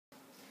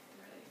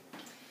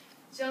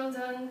John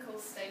Donne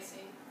calls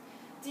Stacey.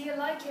 Do you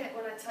like it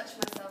when I touch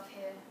myself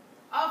here?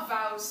 Our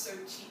vows so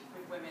cheap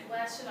with women.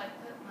 Where should I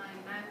put my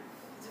mouth?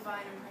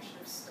 Divine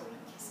impression of stolen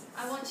kisses.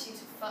 I want you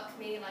to fuck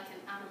me like an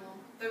animal.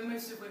 Though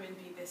most of women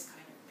be this kind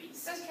of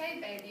beast. It's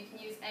okay, babe. You can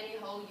use any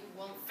hole you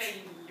want.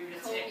 Vain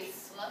Call me lunatic.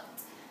 slut.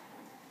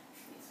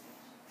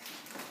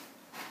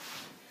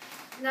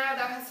 Now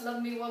thou hast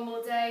loved me one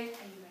more day.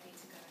 Are you ready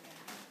to go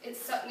again? It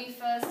sucked me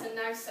first and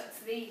now sucks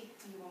thee.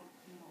 Do you want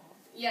more?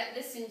 Yet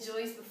this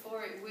enjoys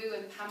before it woo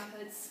and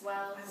pampered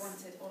swells. I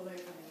want it all over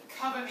me.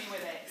 Cover me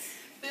with it.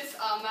 This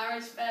our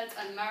marriage bed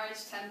and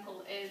marriage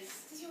temple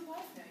is. Does your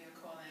wife know you're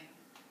calling?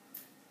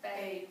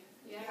 Babe,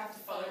 you have to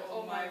follow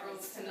all my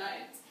rules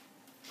tonight.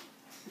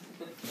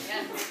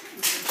 tonight.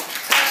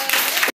 Yeah.